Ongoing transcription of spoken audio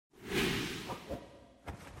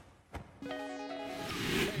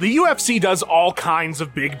the UFC does all kinds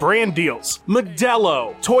of big brand deals.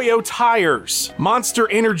 Modelo, Toyo Tires, Monster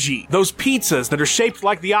Energy, those pizzas that are shaped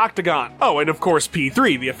like the octagon. Oh, and of course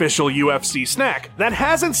P3, the official UFC snack. That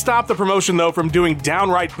hasn't stopped the promotion though from doing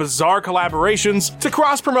downright bizarre collaborations to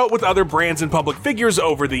cross-promote with other brands and public figures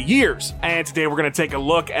over the years. And today we're going to take a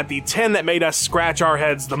look at the 10 that made us scratch our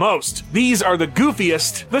heads the most. These are the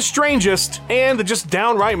goofiest, the strangest, and the just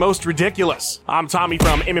downright most ridiculous. I'm Tommy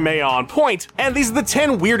from MMA On Point, and these are the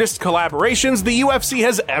 10 weirdest collaborations the UFC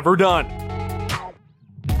has ever done.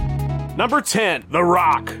 Number 10, The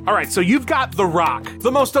Rock. Alright, so you've got The Rock,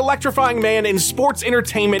 the most electrifying man in sports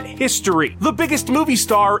entertainment history, the biggest movie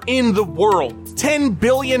star in the world, $10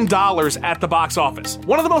 billion at the box office,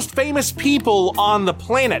 one of the most famous people on the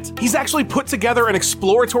planet. He's actually put together an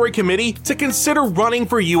exploratory committee to consider running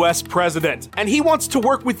for US president, and he wants to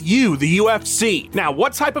work with you, the UFC. Now,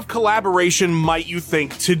 what type of collaboration might you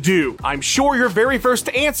think to do? I'm sure your very first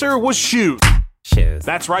answer was shoes.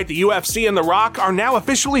 That's right, the UFC and The Rock are now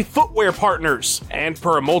officially footwear partners. And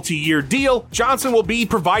per a multi-year deal, Johnson will be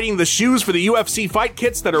providing the shoes for the UFC fight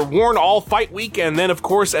kits that are worn all fight week and then, of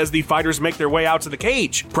course, as the fighters make their way out to the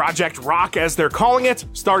cage. Project Rock, as they're calling it,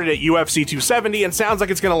 started at UFC 270 and sounds like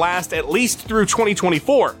it's going to last at least through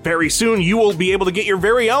 2024. Very soon, you will be able to get your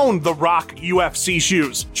very own The Rock UFC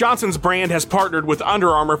shoes. Johnson's brand has partnered with Under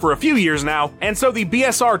Armour for a few years now, and so the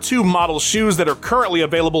BSR2 model shoes that are currently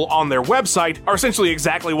available on their website are essentially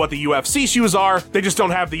exactly what the UFC shoes are, they just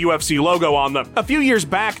don't have the UFC logo on them. A few years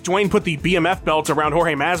back, Dwayne put the BMF belt around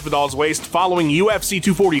Jorge Masvidal's waist following UFC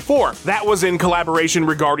 244. That was in collaboration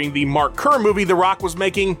regarding the Mark Kerr movie The Rock was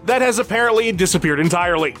making that has apparently disappeared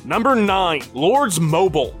entirely. Number 9, Lords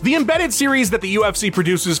Mobile. The embedded series that the UFC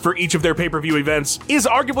produces for each of their pay-per-view events is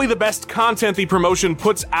arguably the best content the promotion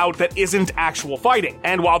puts out that isn't actual fighting.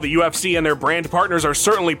 And while the UFC and their brand partners are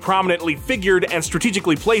certainly prominently figured and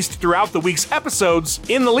strategically placed throughout the week's episodes,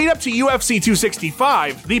 in the lead up to UFC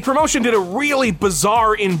 265, the promotion did a really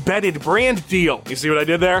bizarre embedded brand deal. You see what I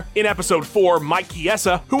did there? In episode 4, Mike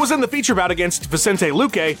Chiesa, who was in the feature bout against Vicente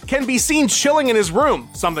Luque, can be seen chilling in his room,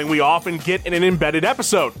 something we often get in an embedded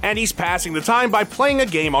episode, and he's passing the time by playing a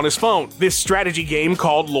game on his phone, this strategy game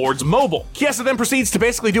called Lords Mobile. Chiesa then proceeds to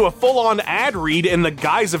basically do a full-on ad read in the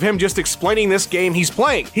guise of him just explaining this game he's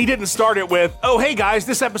playing. He didn't start it with, "Oh hey guys,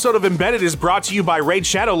 this episode of Embedded is brought to you by Raid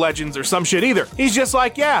Shadow Legends," or some shit either. He's just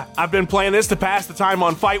like, "Yeah, I've been playing this to pass the time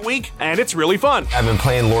on fight week, and it's really fun." I've been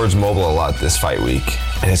playing Lords Mobile a lot this fight week,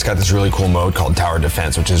 and it's got this really cool mode called Tower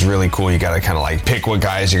Defense, which is really cool. You gotta kind of like pick what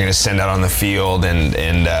guys you're gonna send out on the field and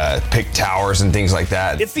pick towers and things like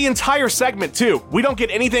that. It's the entire segment too. We don't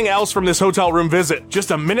get anything else from this hotel room visit.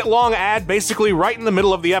 Just a minute-long ad basically right in the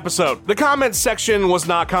middle of the episode. The comments section was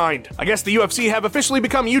not kind. I guess the UFC have officially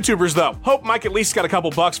become YouTubers though. Hope Mike at least got a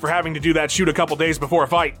couple bucks for having to do that shoot a couple days before a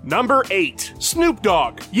fight. Number 8, Snoop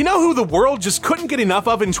Dogg. You know who the world just couldn't get enough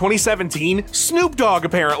of in 2017? Snoop Dogg,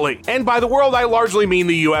 apparently. And by the world, I largely mean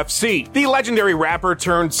the UFC. The legendary rapper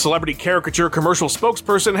turned celebrity caricature commercial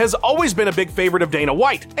spokesperson has always been a big favorite of Dana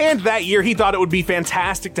White. And that year, he thought it would be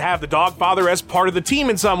fantastic to have the Dogfather as part of the team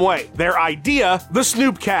in some way. Their idea, the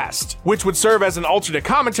Snoopcast, which would serve as an alternate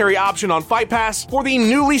commentary option on Fight Pass for the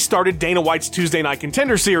newly started Dana White's Tuesday Night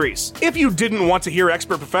Contender series. If you didn't want to hear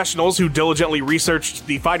expert professionals who diligently researched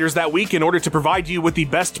the fighters that week in order to provide you with the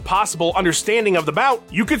best possible understanding of the bout,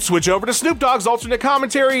 you could switch over to Snoop Dogg's alternate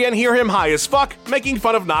commentary and hear him high as fuck, making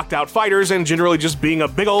fun of knocked out fighters and generally just being a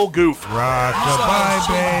big old goof. Rock-a-bye,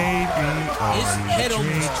 baby. His head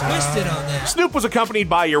almost twisted on that. Snoop was accompanied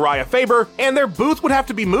by Uriah Faber, and their booth would have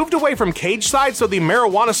to be moved away from cage side so the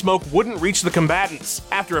marijuana smoke wouldn't reach the combatants.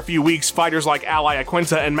 After a few weeks, fighters like Ali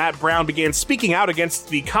Aquinta and Matt Brown began speaking out against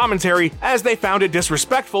the commentary as they found it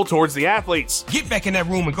disrespectful towards the athletes. Get back in that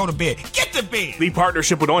room and go to bed. Get to bed! The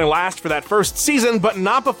partnership would only last for that first season, but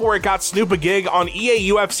not before it got Snoop a gig on EA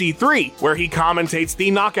UFC 3, where he commentates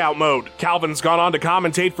the knockout mode. Calvin's gone on to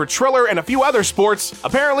commentate for Triller and a few other sports.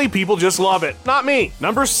 Apparently, people just love it. Not me.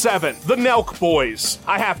 Number 7, the Nelk Boys.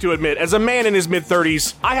 I have to admit, as a man in his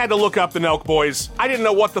mid-30s, I had to look up the Nelk Boys. I didn't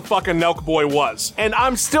know what the fuck a Nelk Boy was, and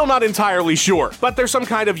I'm still not entirely sure, but they're some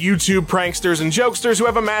kind of YouTube pranksters and jokesters who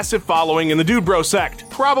have a massive following in the Dude Bro sect.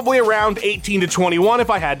 Probably around 18 to 21 if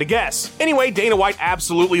I had to guess. this. Anyway, Dana White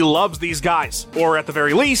absolutely loves these guys, or at the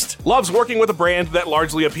very least, loves working with a brand that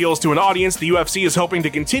largely appeals to an audience the UFC is hoping to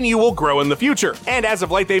continue will grow in the future. And as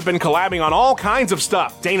of late, they've been collabing on all kinds of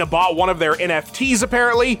stuff. Dana bought one of their NFTs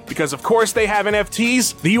apparently, because of course they have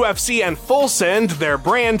NFTs. The UFC and Full Send, their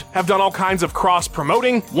brand, have done all kinds of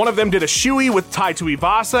cross-promoting. One of them did a shoey with Tai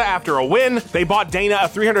Tuivasa after a win. They bought Dana a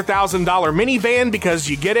 $300,000 minivan because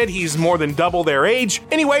you get it, he's more than double their age.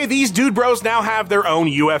 Anyway, these dude bros now have their own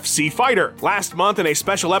UFC fighter. Last month in a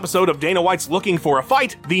special episode of Dana White's Looking for a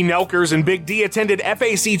Fight, the Nelkers and Big D attended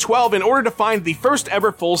FAC 12 in order to find the first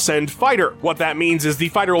ever Full Send fighter. What that means is the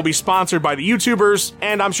fighter will be sponsored by the YouTubers,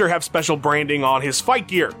 and I'm sure have special branding on his fight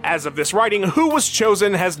gear. As of this writing, who was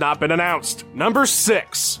chosen has not been announced. Number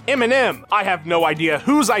 6. Eminem. I have no idea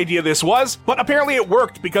whose idea this was, but apparently it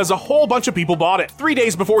worked because a whole bunch of people bought it. 3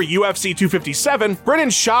 days before UFC 257, Brennan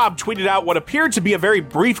Schaub tweeted out what appeared to be a very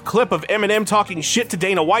brief clip of Eminem talking shit to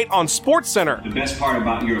Dana White on SportsCenter. The best part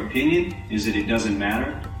about your opinion is that it doesn't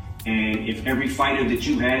matter. And if every fighter that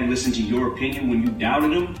you had listened to your opinion when you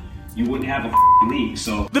doubted him, you wouldn't have a league,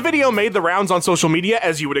 so... The video made the rounds on social media,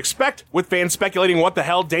 as you would expect, with fans speculating what the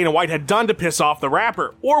hell Dana White had done to piss off the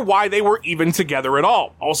rapper, or why they were even together at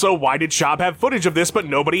all. Also, why did Schaub have footage of this but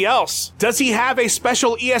nobody else? Does he have a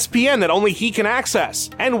special ESPN that only he can access?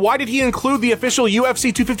 And why did he include the official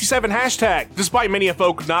UFC 257 hashtag? Despite many of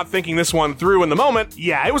folk not thinking this one through in the moment,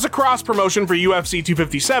 yeah, it was a cross-promotion for UFC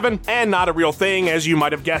 257, and not a real thing, as you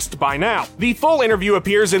might have guessed by now. The full interview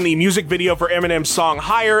appears in the music video for Eminem's song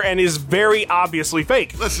Higher, and is very obviously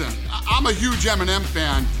fake. Listen, I'm a huge Eminem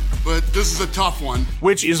fan, but this is a tough one.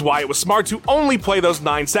 Which is why it was smart to only play those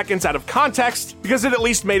 9 seconds out of context, because it at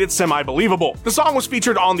least made it semi-believable. The song was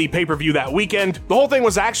featured on the pay-per-view that weekend. The whole thing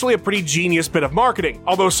was actually a pretty genius bit of marketing,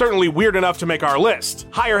 although certainly weird enough to make our list.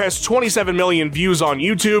 Higher has 27 million views on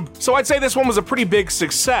YouTube, so I'd say this one was a pretty big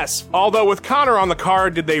success. Although with Conor on the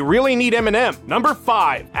card, did they really need Eminem? Number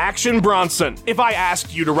 5. Action Bronson. If I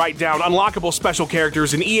asked you to write down unlockable special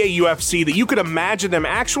characters in EA UFC that you could imagine them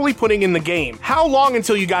actually putting in the game, how long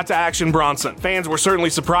until you got to Action Bronson? Fans were certainly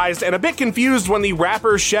surprised and a bit confused when the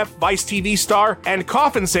rapper, chef, Vice TV star, and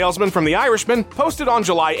coffin salesman from The Irishman posted on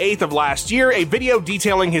July 8th of last year a video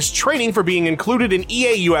detailing his training for being included in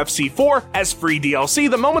EA UFC 4 as free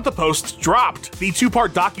DLC the moment the post dropped. The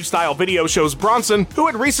 2-part docu-style video shows Bronson, who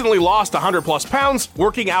had recently lost 100+ pounds,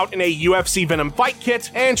 working out in a UFC Venom fight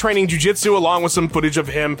kit and training jiu-jitsu along with some footage of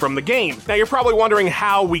him from the game. Now you're probably wondering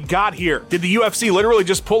how we got here. Did the UFC literally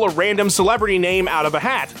just pull a random celebrity name out of a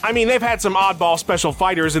hat? I mean, they've had some oddball special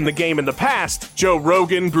fighters in the game in the past. Joe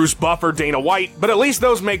Rogan, Bruce Buffer, Dana White, but at least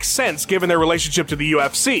those make sense given their relationship to the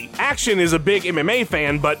UFC. Action is a big MMA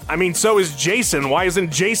fan, but I mean, so is Jason. Why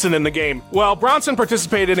isn't Jason in the game? Well, Bronson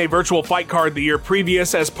participated in a virtual fight card the year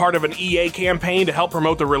previous as part of an EA campaign to help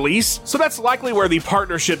promote the release, so that's likely where the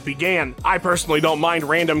partnership began. I personally don't mind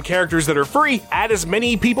random characters that are free. Add as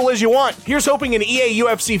many people as you want. Here's hoping in EA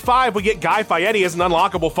UFC 5 we get Guy Fieri as an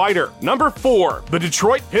unlockable fighter. Number 4. The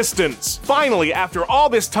Detroit Pistons. Finally, after all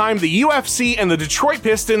this time, the UFC and the Detroit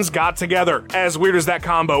Pistons got together. As weird as that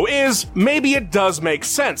combo is, maybe it does make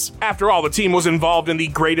sense. After all, the team was involved in the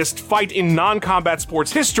greatest fight in non-combat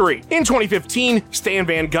sports history. In 2015, Stan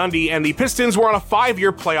Van Gundy and the Pistons were on a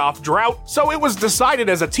 5-year playoff drought, so it was decided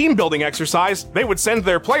as a team-building exercise, they would send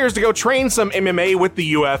their players to go train some MMA with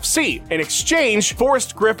the UFC. In exchange,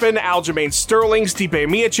 Forrest Griffin, Aljamain Sterling, Stipe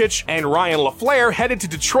Miocic, and Ryan LaFleur headed to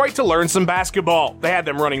Detroit to learn some basketball. They had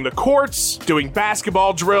them running the courts, doing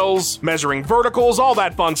basketball drills, measuring verticals, all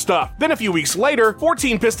that fun stuff. Then a few weeks later,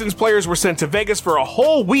 14 Pistons players were sent to Vegas for a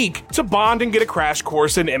whole week to bond and get a crash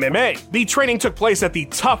course in MMA. The training took place at the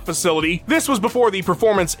Tough facility. This was before the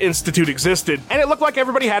Performance Institute existed, and it looked like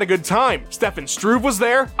everybody had a good time. Stefan Struve was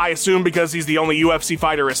there, I assume because he's the only UFC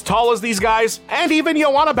fighter as tall as these guys, and even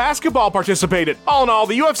Joanna Basketball participated. All in all,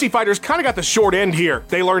 the UFC fighters kinda got the short end here.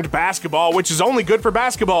 They learned basketball, which is only good for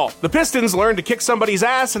basketball. The Pistons learned to kick somebody's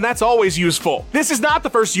ass, and that's always useful. This is not the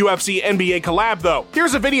first UFC NBA collab though.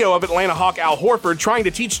 Here's a video of Atlanta Hawk Al Horford trying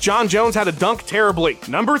to teach John Jones how to dunk terribly.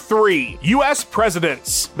 Number 3. US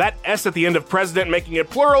Presidents. That S at the end of president making it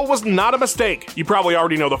plural was not a mistake. You probably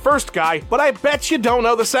already know the first guy, but I bet you don't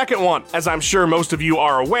know the second one. As I'm sure most of you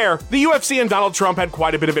are aware, the UFC and Donald Trump had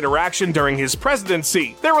quite a bit of interaction during his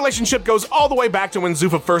presidency. Their relationship goes all the way back to when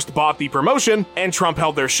Zuffa first bought the promotion, and Trump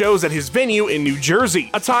held their shows at his venue in New Jersey,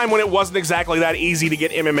 a time when it wasn't exactly that easy to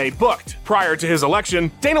get MMA booked. Prior to his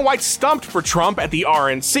election, Dana White stumped for Trump at the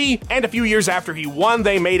RNC, and a few years after he won,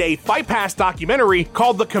 they made a Fight Pass documentary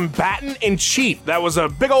called The Combatant-in-Chief. That was a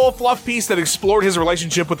big old fluff piece that explored his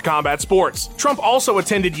relationship with combat sports. Trump also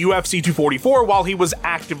attended UFC 244 while he was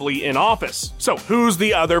actively in office. So who's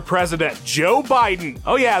the other president? Joe Biden.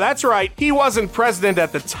 Oh yeah, that's right. He wasn't president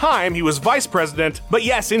at the time, he was vice president. But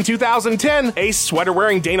yes, in 2010, a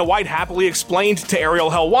sweater-wearing Dana White happily explained to Ariel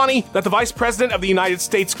Helwani that the vice president of the United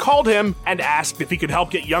States called him and asked if he could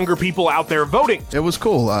help get younger people out there voting. It was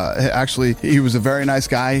cool. Actually, he was a very nice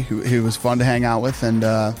guy. He was fun to hang out with, and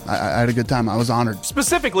I had a good time. I was honored.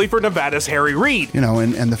 Specifically for Nevada's Harry Reid. You know,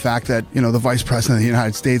 and the fact that, you know, the vice president of the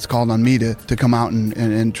United States called on me to come out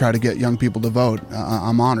and try to get young people to vote.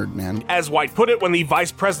 I'm honored, man. As White put it, when the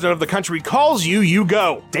vice president of the country calls you, you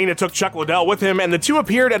go. Dana took Chuck Liddell with him, and the two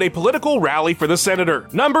appeared at a political rally for the senator.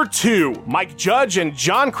 Number 2, Mike Judge and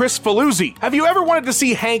John Kricfalusi. Have you ever wanted to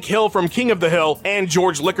see Hank Hill from King of the Hill and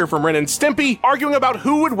George Licker from Ren and Stimpy arguing about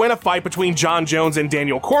who would win a fight between John Jones and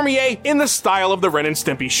Daniel Cormier in the style of the Ren and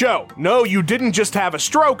Stimpy show? No, you didn't just have a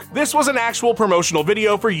stroke. This was an actual promotional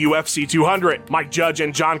video for UFC 200. Mike Judge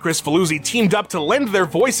and John Kricfalusi teamed up to lend their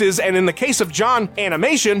voices, and in the case of John,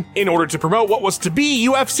 animation, in order to promote what was to be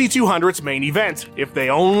UFC 200's main event. If they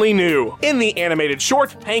only knew. In the animated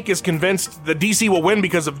short, Hank is convinced the DC will win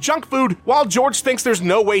because of junk food, while George thinks there's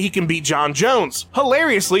no way he can beat John Jones.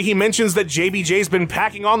 Hilariously, he mentions that JBJ's been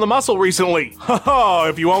packing on the muscle recently. Haha,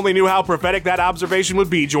 if you only knew how prophetic that observation would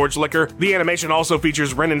be, George Licker. The animation also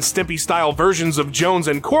features Ren and Stimpy style versions of Jones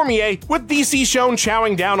and Cormier, with DC shown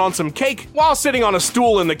chowing down on some cake while sitting on a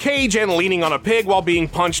stool in the cage and leaning on a pig while being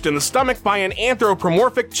punched in the stomach by an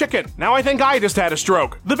anthropomorphic chicken. Now I think I just had a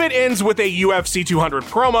stroke. The vid ends with a UFC 200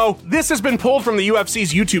 promo. This has been pulled from the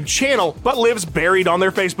UFC's YouTube channel, but lives buried on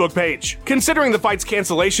their Facebook page. Considering the fight's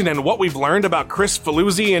cancellation and what we've learned about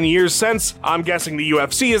Kricfalusi in years since, I'm guessing the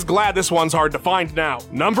UFC is glad this one's hard to find now.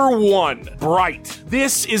 Number 1, Bright.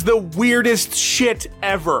 This is the weirdest shit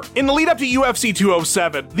ever. In the lead up to UFC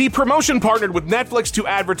 207, the promotion partnered with Netflix to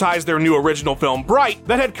advertise their new original film Bright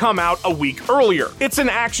that had come out a week earlier. It's an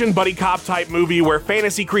action buddy cop type movie where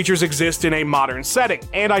fantasy creatures exist in a modern setting,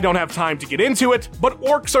 and I don't have time to get into it, but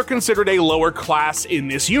orcs are considered a lower class in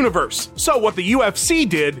this universe. So what the UFC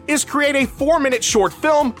did is create a 4-minute short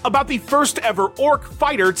film about the first ever orc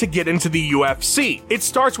fighter to get into the UFC. It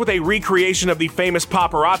starts with a recreation of the famous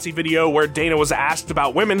paparazzi video where Dana was asked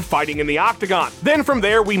about women fighting in the octagon. Then from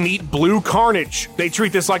there we meet Blue Carnage. They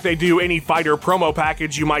treat this like they do any fighter promo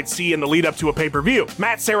package you might see in the lead up to a pay-per-view.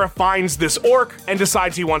 Matt Serra finds this orc and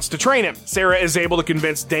decides he wants to train him. Serra is able to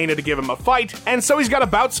convince Dana to give him a fight, and so he's got a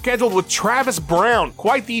bout scheduled with Travis Brown,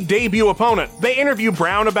 quite the debut opponent. They interview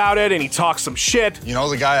Brown about it and he talks some shit. You know,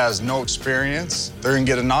 the guy has no experience, they're gonna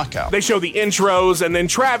get a knockout. They show the intros, and then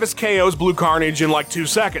Travis KOs Blue Carnage in like 2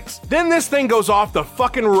 seconds. Then this thing goes off the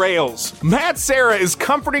fucking rails. Matt Serra is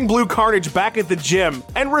comforting Blue Carnage back at the gym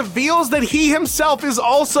and reveals that he himself is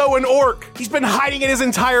also an orc. He's been hiding it his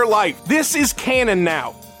entire life. This is canon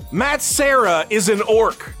now. Matt Serra is an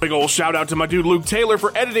orc. Big ol' shout out to my dude Luke Taylor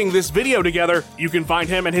for editing this video together. You can find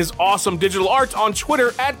him and his awesome digital art on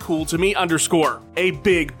Twitter at @cooltome_. A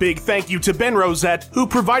big thank you to Ben Rosette, who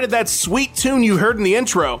provided that sweet tune you heard in the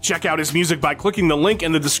intro. Check out his music by clicking the link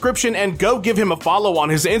in the description and go give him a follow on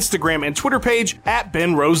his Instagram and Twitter page at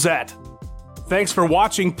Ben Rosette. Thanks for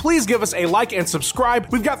watching. Please give us a like and subscribe.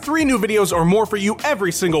 We've got 3 new videos or more for you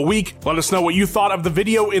every single week. Let us know what you thought of the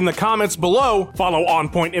video in the comments below. Follow On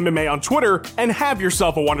Point MMA on Twitter, and have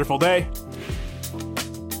yourself a wonderful day.